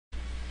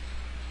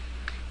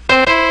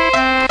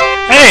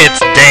Hey, it's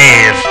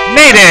Dave,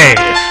 NeiDave!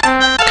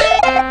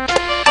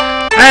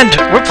 And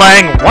we're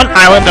playing One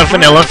Island of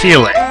Vanilla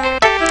Feeling.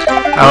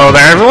 Hello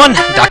there everyone,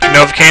 Dr.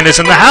 Novocaine is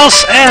in the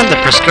house, and the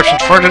prescription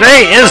for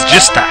today is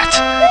just that.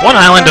 One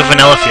Island of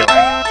Vanilla Feeling.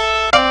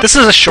 This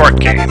is a short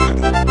game,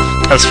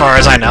 as far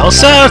as I know,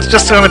 so it's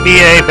just going to be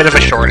a bit of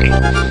a shorty.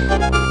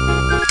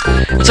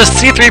 It's a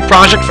C3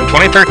 project from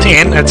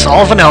 2013, it's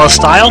all vanilla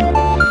style,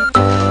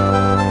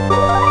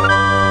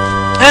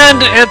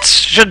 and it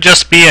should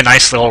just be a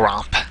nice little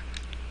romp.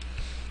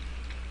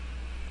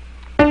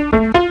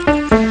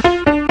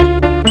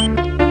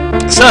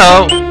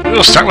 So,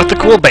 we'll start with the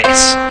cool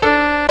base.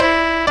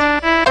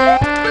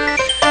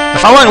 The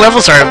following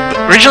levels are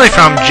originally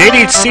from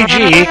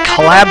JDCG,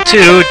 Collab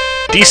 2,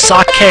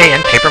 DSOC K,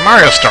 and Paper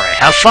Mario Story.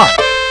 Have fun.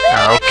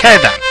 Okay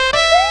then.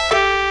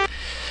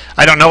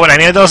 I don't know what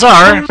any of those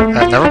are.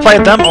 I've never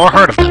played them or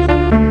heard of them.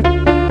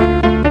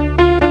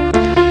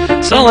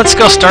 So let's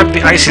go start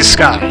the Icy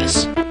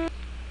Skies.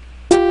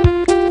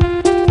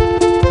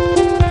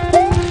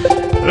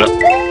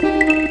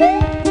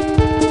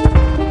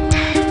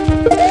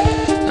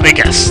 Let me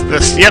guess.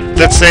 This, yep,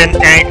 that's an.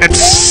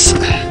 It's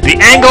the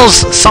angles.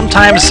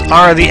 Sometimes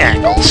are the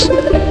angles.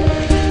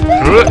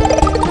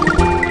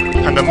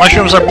 And the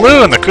mushrooms are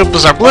blue, and the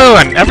Koopas are blue,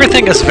 and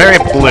everything is very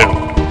blue.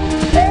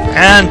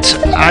 And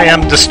I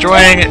am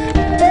destroying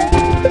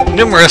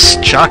numerous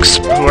chucks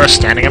who are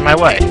standing in my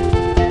way.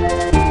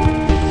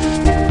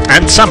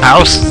 And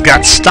somehow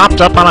got stopped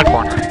up on a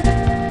corner.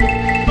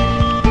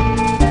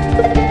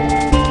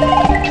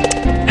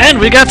 And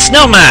we got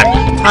Snowman!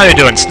 How you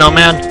doing,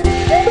 Snowman?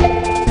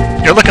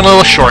 You're looking a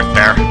little short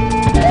there.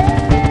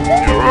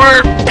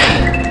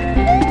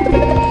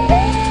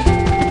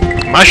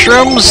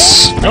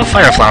 Mushrooms? No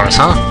fire flowers,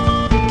 huh?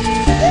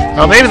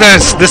 Well, maybe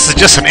this is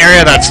just an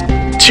area that's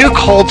too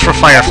cold for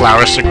fire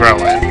flowers to grow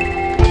in.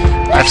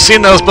 I've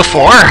seen those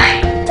before.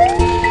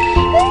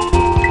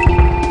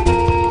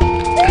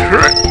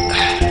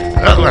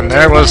 Oh, and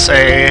there was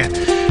a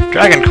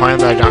dragon coin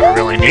that I don't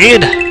really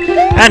need.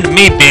 And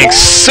me being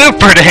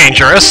super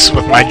dangerous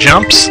with my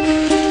jumps.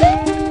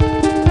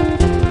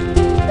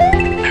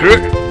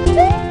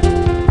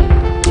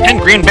 And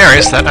green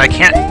berries that I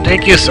can't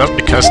take use of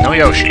because no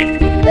Yoshi.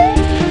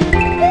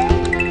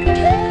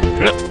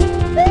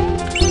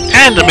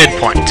 And a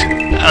midpoint.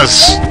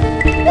 As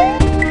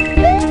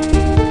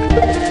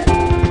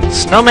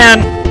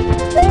Snowman,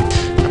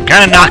 I'm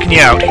kind of knocking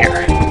you out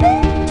here.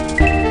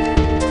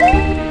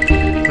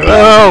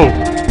 Oh!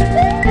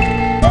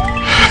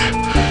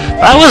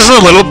 That was a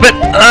little bit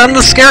on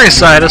the scary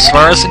side as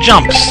far as the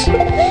jumps.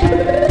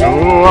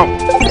 Oh,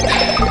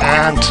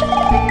 and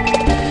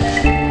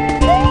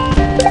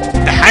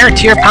a higher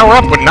tier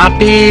power-up would not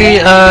be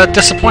a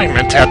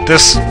disappointment at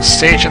this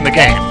stage in the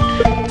game.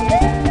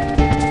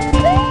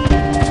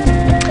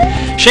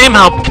 Shame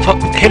how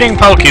hitting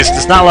pokies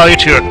does not allow you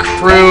to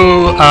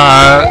accrue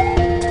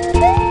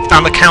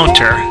on the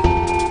counter.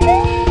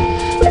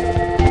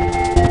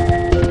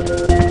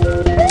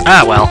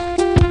 Ah, well.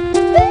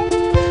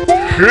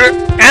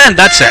 And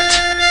that's it.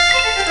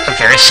 A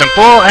very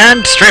simple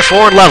and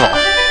straightforward level.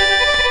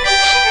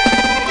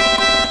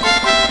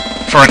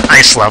 For an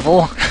ice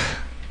level.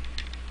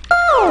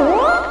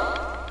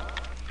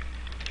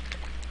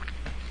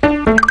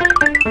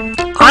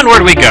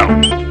 Onward we go.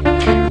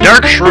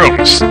 Dark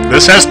Shrooms.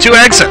 This has 2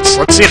 exits.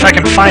 Let's see if I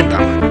can find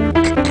them.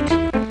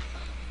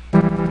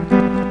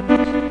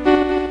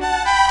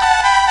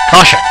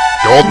 Caution.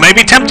 Gold may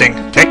be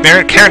tempting. Take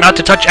care not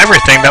to touch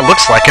everything that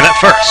looks like it at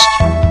first.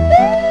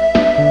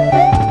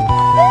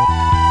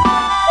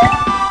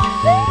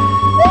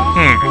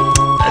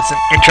 That's an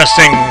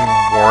interesting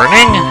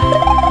warning.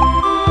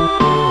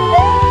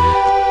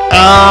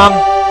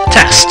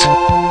 Test.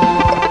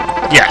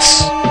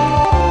 Yes.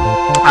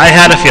 I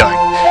had a feeling.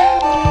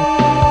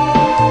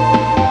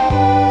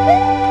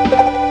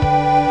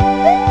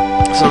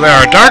 So there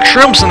are dark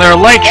shrooms and there are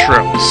light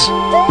shrooms.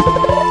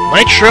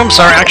 Light shrooms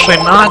are actually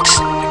not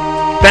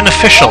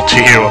beneficial to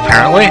you,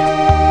 apparently.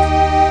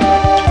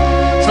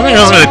 Something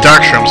else with the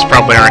dark shrooms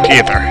probably aren't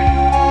either.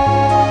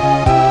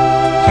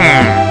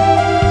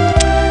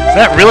 Is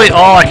that really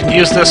all I can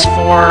use this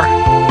for?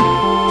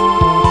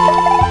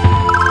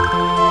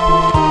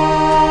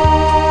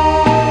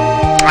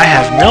 I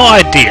have no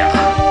idea.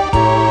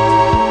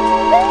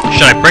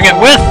 Should I bring it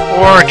with,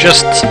 or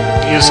just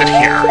use it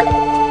here?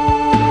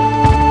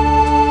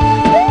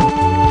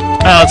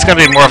 Oh, it's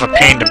gonna be more of a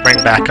pain to bring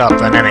back up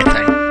than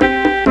anything.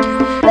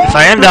 If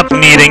I end up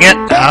needing it,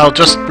 I'll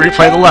just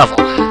replay the level.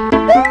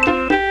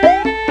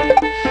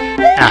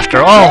 After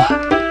all...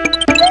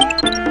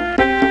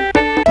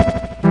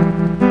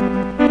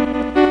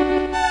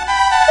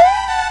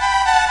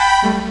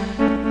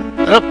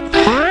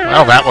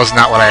 Well, that was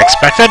not what I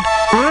expected.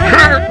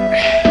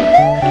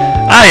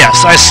 Ah,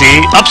 yes, I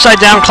see. Upside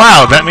down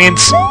cloud. That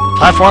means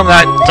platform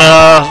that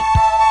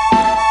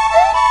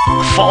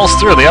falls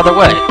through the other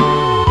way.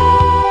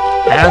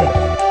 And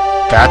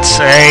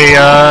that's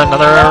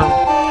another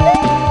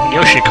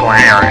Yoshi coin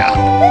area.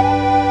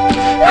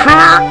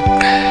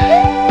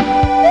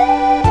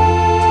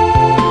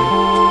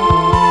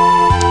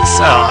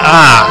 So,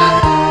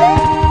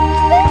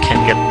 can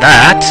get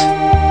that.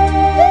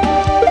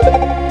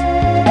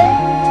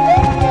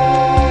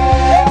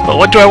 But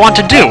what do I want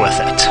to do with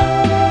it?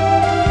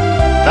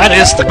 That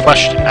is the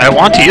question. I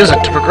want to use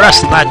it to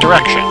progress in that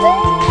direction.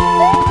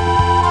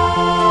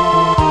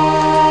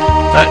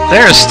 But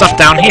there's stuff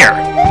down here.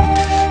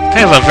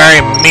 Kind of a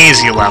very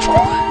mazy level.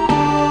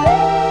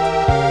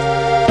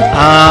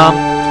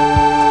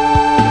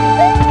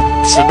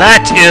 So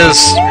that is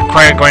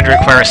going to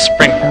require a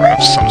springboard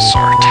of some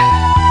sort.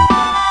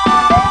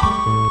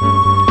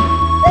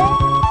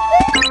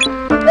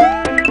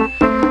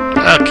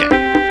 Okay.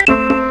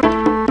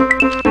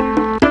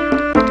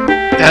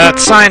 That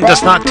sign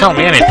does not tell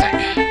me anything.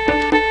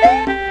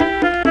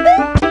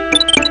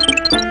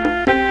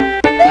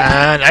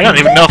 And I don't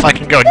even know if I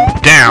can go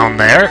down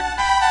there.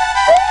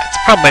 It's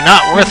probably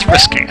not worth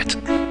risking it.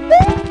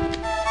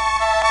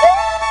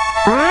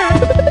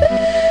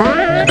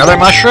 Another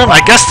mushroom?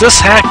 I guess this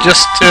hack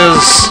just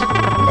is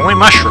only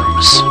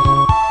mushrooms.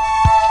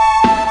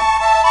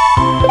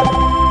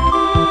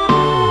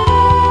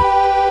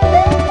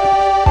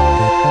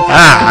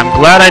 I'm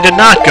glad I did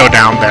not go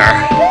down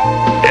there.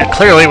 It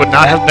clearly would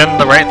not have been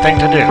the right thing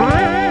to do.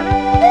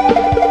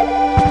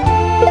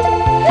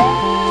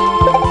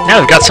 Now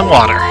we've got some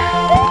water.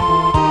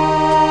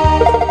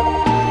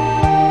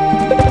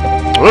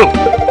 Ooh.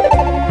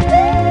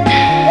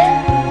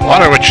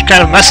 Water which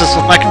kind of messes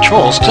with my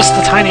controls just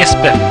the tiniest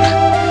bit.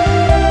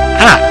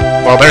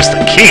 Well there's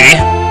the key.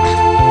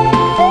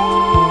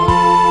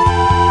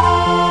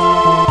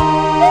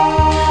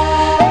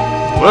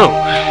 Whoa.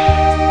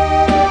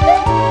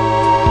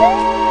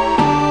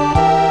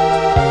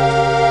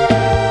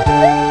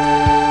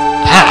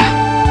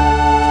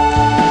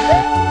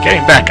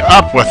 Getting back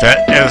up with it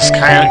is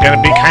going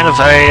to be kind of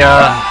a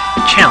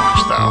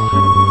challenge, though.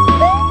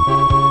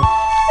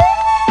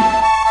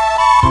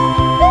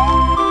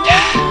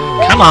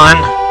 Come on!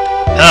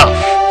 Oh,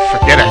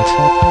 forget it.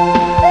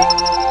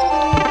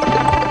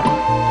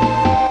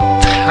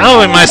 How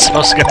am I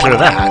supposed to get through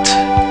that?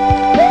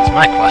 That's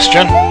my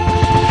question.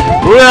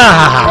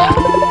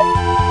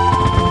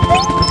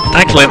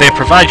 Thankfully, they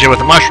provide you with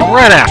a mushroom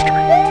right after.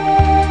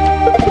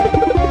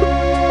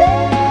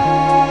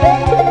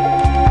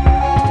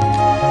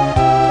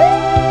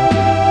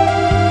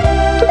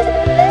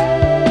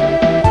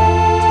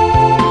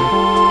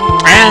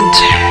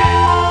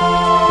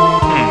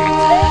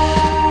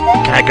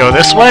 Can I go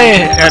this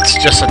way? It's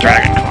just a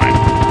dragon coin.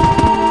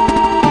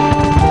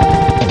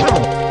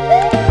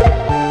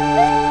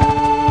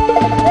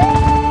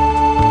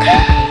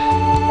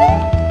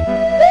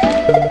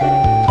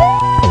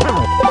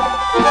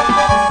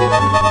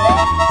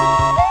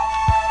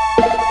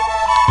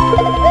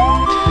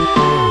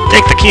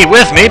 Take the key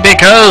with me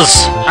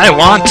because I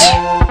want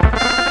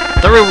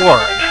the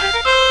reward.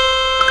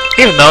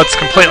 Even though it's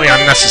completely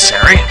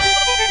unnecessary.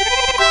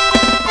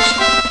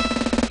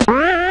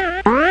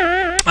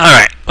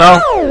 Alright,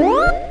 well,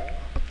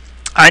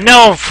 I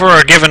know for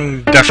a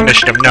given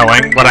definition of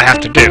knowing what I have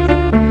to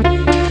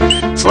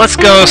do. So let's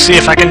go see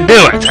if I can do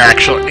it,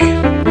 actually.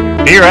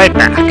 Be right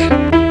back.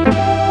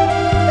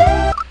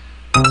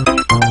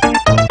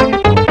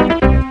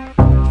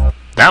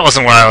 That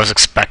wasn't what I was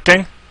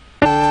expecting.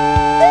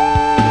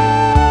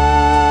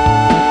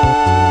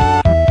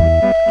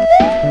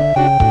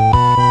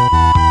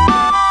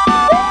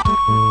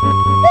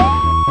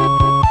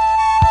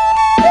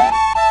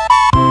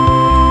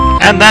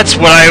 And that's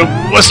what I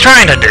was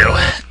trying to do.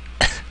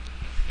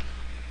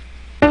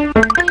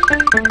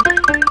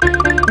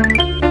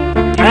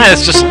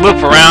 Let's just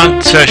loop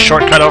around to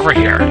shortcut over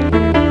here.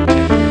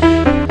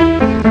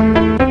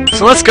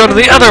 So let's go to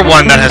the other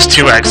one that has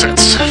two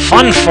exits.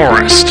 Fun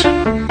Forest.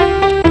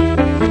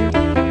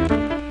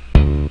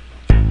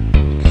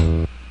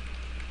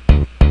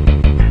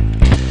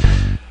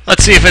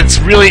 Let's see if it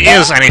really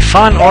is any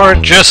fun or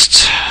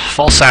just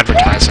false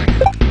advertising.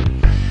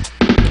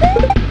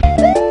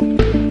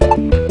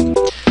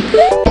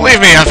 Believe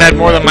me, I've had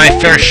more than my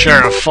fair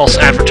share of false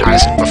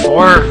advertising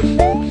before.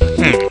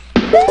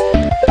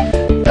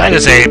 That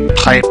is a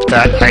pipe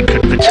that I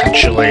could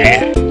potentially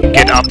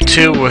get up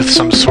to with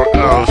some sort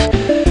of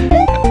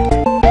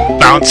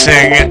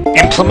bouncing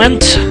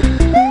implement.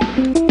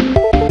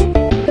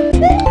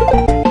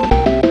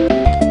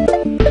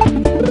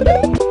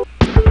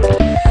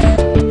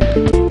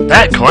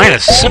 That coin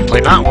is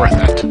simply not worth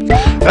it.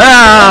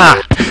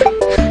 Ah!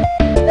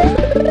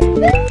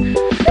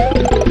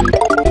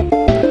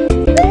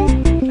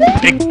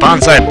 Big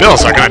bonsai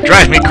bills are gonna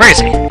drive me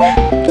crazy.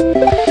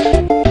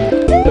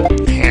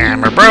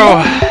 Hammer,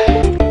 bro.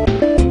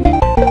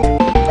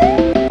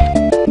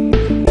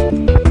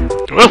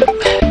 Whoop.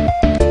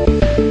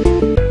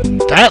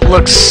 That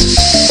looks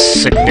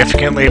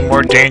significantly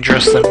more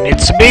dangerous than it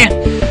needs to be.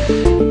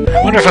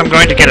 I wonder if I'm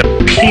going to get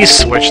a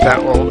P-switch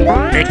that will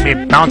make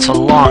me bounce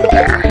along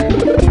there.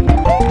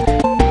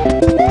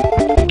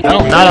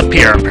 Well, not up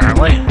here,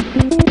 apparently.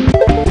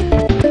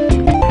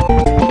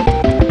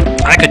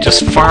 I could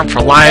just farm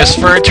for lives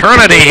for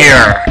eternity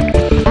here!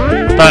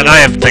 But I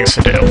have things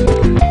to do.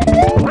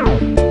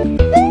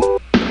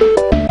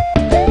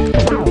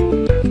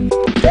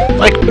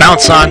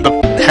 bounce on the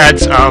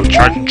heads of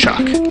Charge and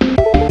Chuck.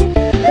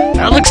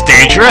 That looks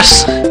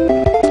dangerous.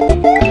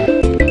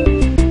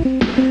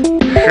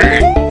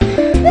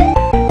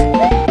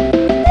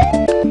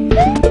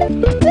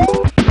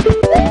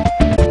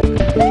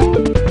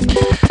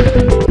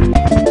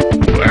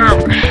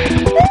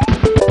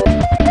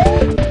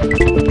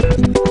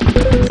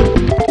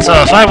 So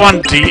if I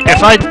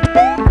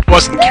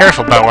wasn't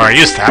careful about where I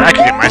used that, I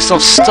could get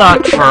myself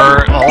stuck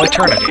for all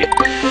eternity.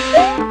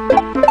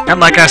 And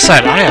like I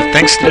said, I have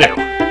things to do.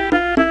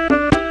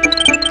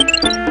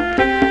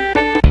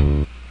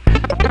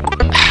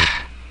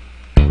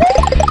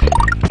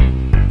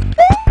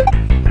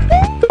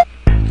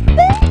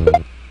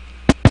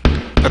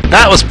 But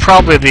that was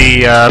probably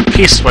the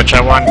P-switch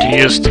I wanted to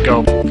use to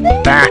go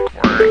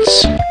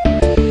backwards.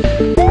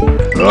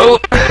 Oh!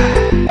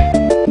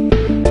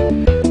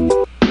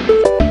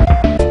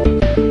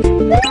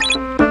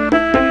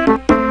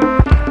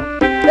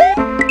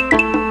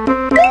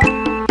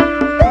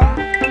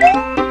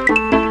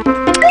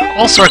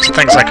 All sorts of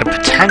things I could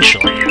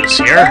potentially use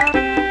here.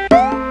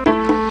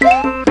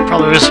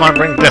 Probably just want to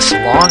bring this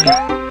along.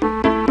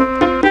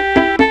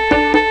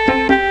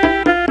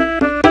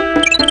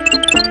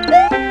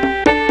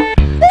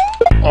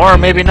 Or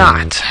maybe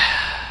not.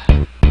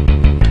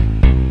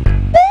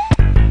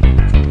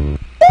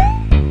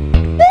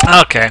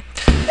 Okay.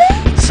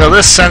 So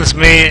this sends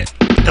me,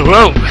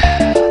 whoa,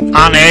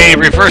 on a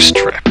reverse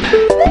trip.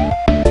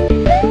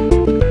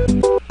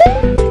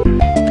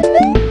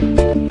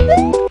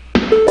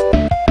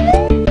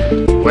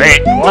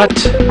 Wait, what?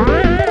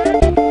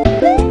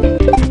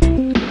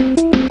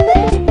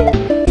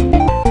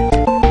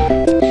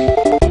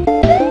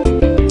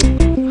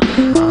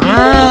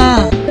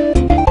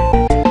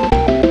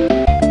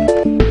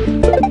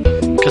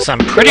 Because I'm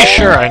pretty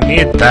sure I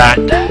need that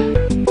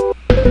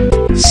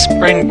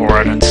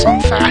springboard in some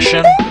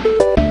fashion.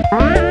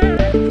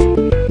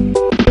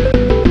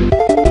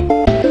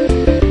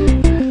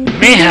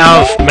 May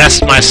have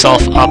messed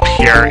myself up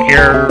here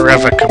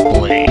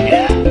irrevocably.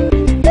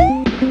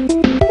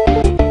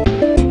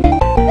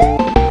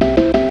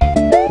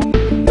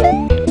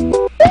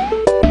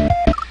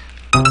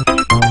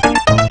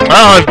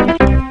 Well, I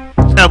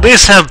at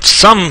least have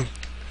some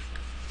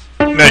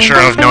measure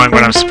of knowing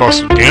what I'm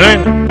supposed to be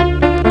doing.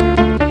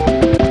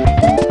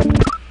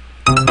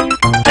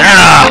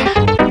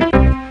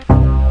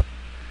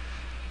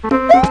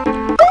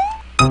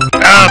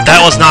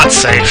 That was not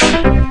safe.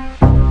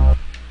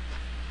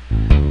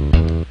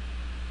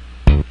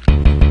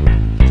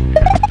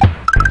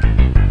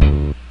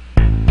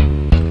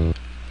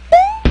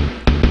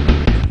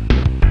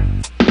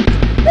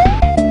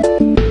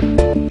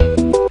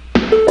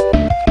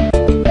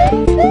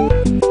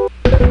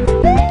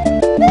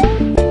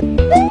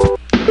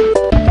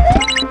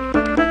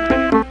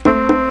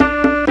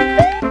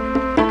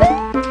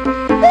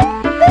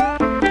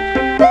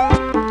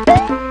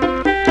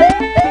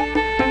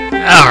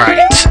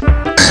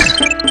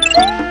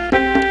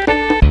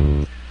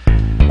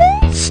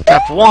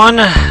 Step 1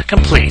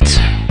 complete.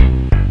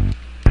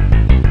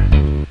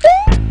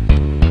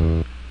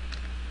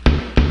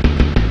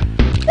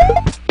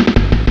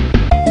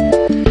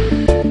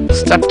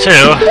 Step 2,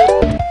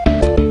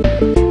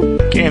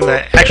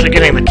 actually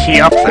getting the key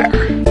up there.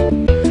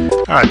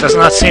 It does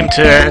not seem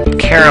to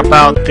care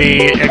about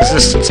the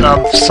existence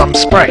of some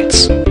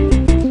sprites.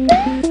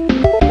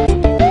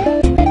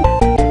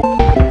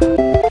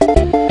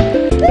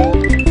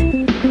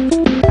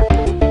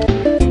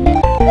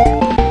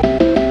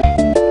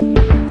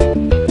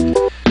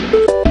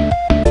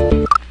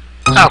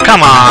 Oh,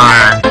 come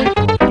on!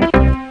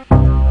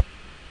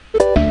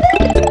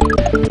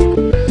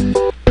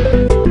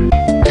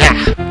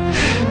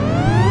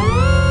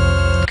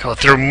 Go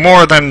through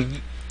more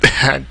than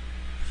I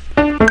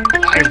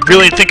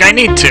really think I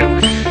need to.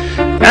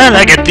 And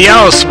I get the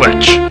yellow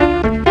switch.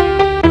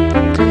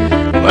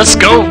 Let's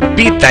go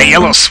beat that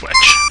yellow switch.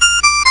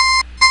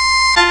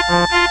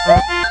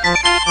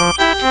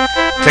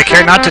 Take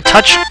care not to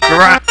touch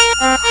ground.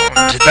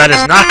 That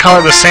is not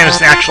colored the same as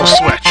the actual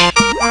switch.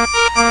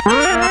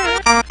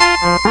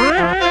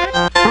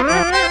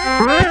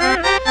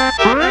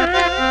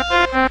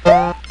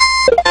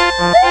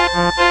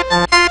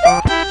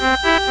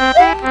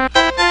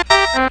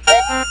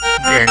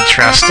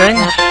 Interesting.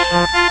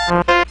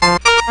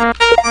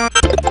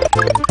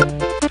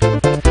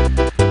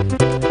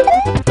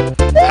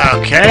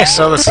 Okay,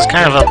 so this is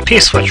kind of a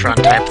P-switch run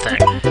type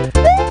thing.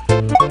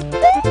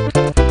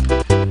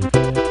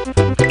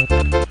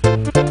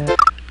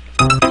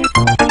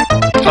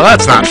 Oh,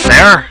 that's not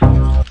fair.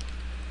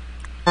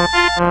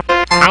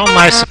 How am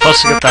I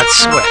supposed to get that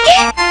switch?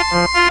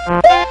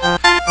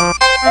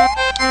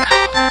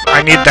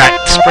 I need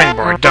that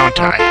springboard, don't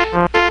I?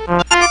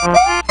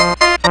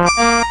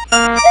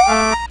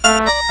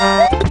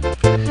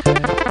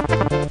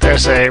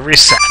 There's a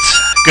reset.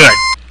 Good.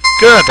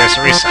 Good, there's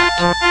a reset.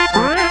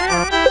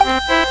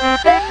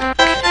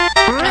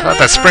 I thought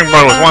that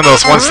springboard was one of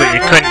those ones that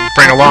you couldn't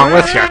bring along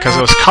with you because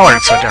it was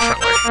colored so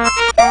differently.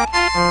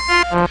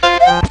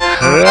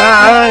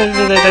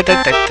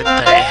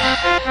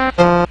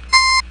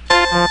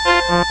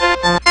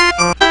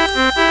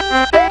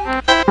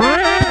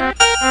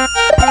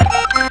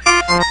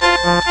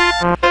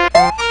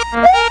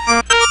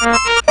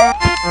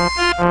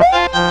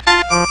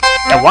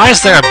 Why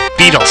is there a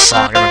Beatles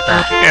song in the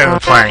back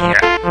playing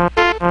here?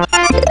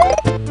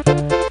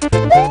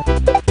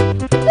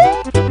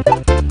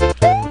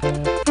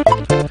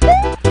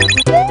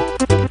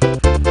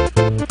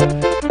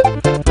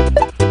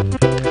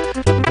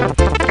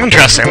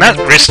 Interesting, that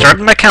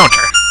restarted my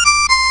counter.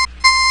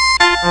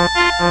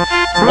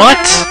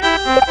 What?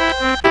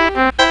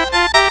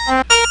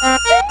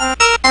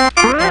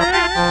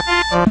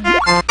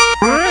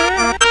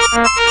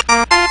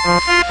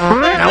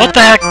 Now what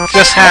the heck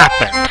just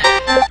happened?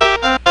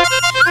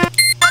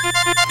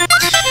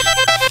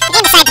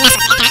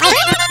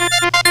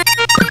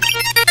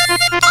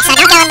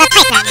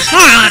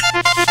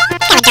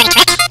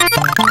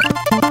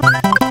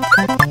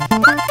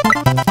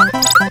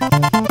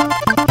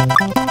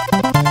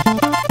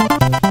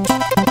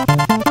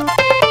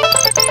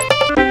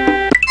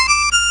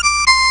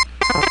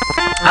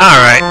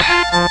 Alright.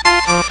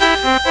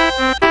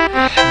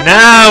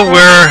 Now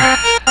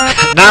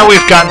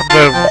we've gotten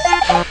the...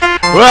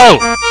 Whoa!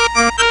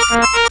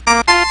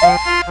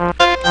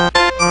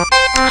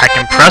 I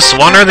can press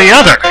one or the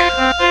other.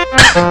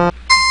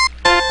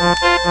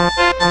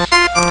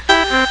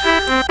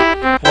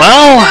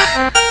 Well...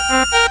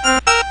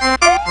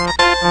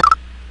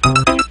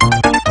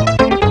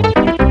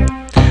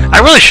 I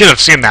really should have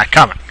seen that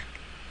coming.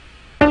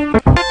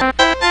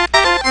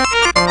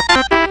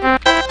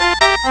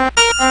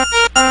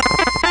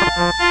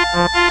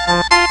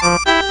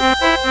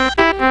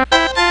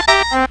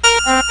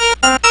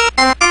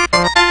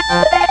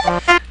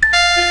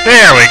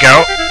 There we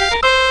go.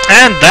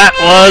 And that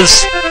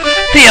was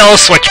the Yellow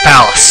Switch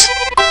Palace.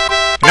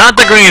 Not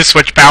the Green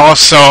Switch Palace,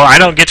 so I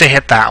don't get to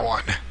hit that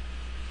one.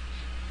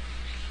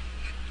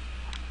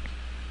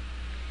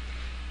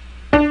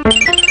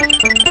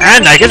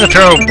 And I get to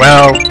throw,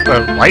 well,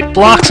 white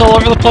blocks all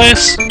over the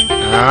place?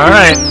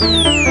 Alright.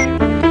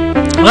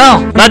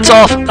 Well, that's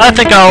all. I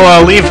think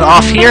I'll leave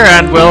off here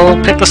and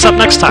we'll pick this up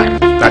next time.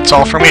 That's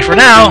all for me for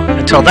now.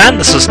 Until then,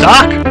 this is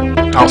Doc.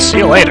 I'll see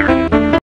you later.